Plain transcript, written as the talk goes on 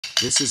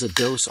This is a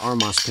Dos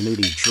Armas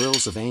Pinuti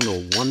drills of angle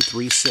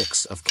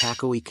 136 of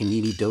Cacoy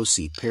Canete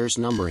Doce pairs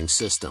numbering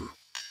system.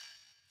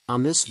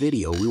 On this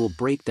video we will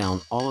break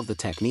down all of the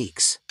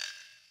techniques.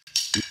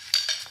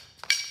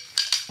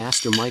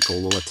 Master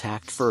Michael will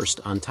attack first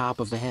on top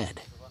of the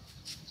head,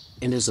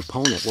 and his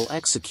opponent will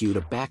execute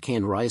a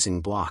backhand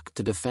rising block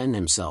to defend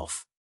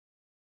himself.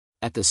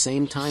 At the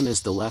same time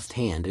as the left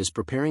hand is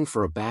preparing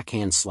for a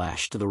backhand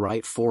slash to the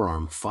right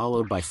forearm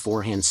followed by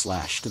forehand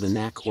slash to the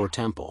neck or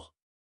temple.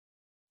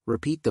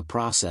 Repeat the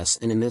process,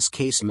 and in this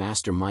case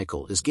Master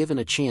Michael is given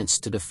a chance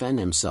to defend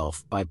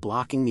himself by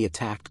blocking the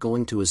attack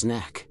going to his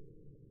neck.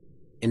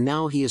 And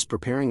now he is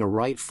preparing a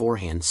right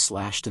forehand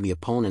slash to the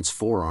opponent's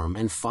forearm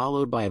and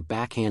followed by a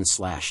backhand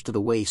slash to the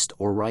waist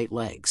or right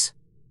legs.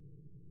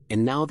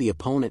 And now the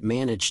opponent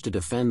managed to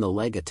defend the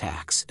leg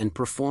attacks and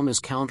perform his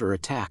counter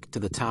attack to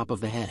the top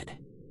of the head.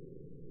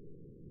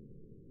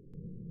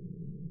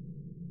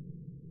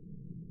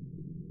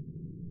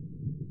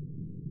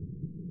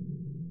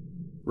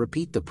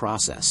 Repeat the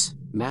process.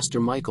 Master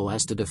Michael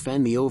has to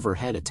defend the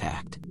overhead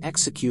attack,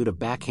 execute a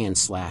backhand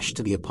slash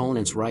to the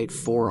opponent's right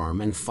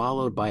forearm and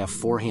followed by a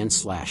forehand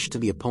slash to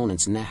the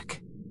opponent's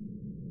neck.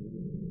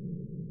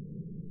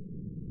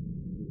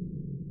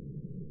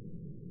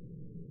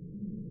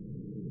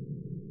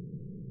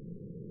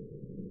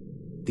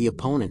 The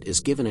opponent is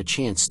given a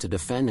chance to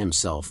defend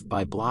himself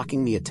by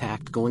blocking the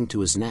attack going to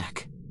his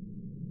neck.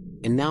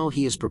 And now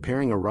he is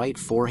preparing a right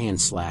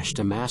forehand slash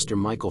to Master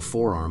Michael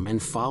forearm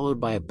and followed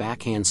by a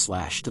backhand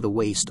slash to the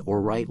waist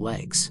or right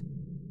legs.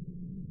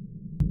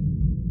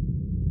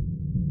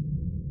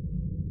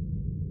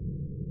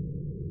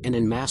 And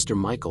then Master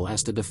Michael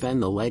has to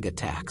defend the leg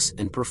attacks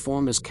and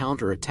perform his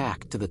counter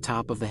attack to the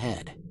top of the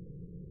head.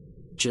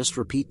 Just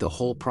repeat the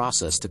whole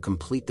process to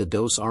complete the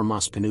Dos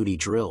Armas Pinuti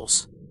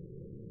drills.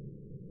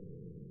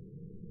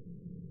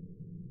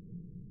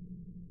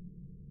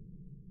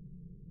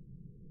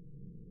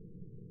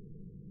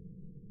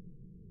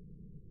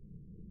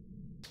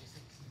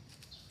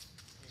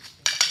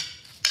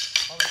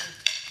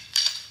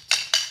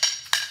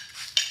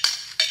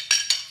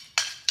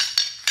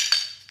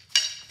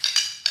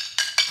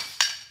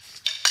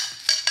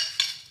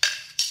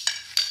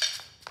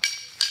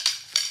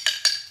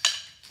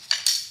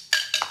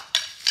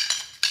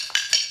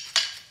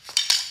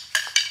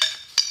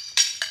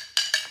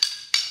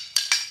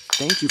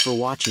 Thank you for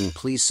watching.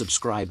 Please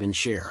subscribe and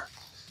share.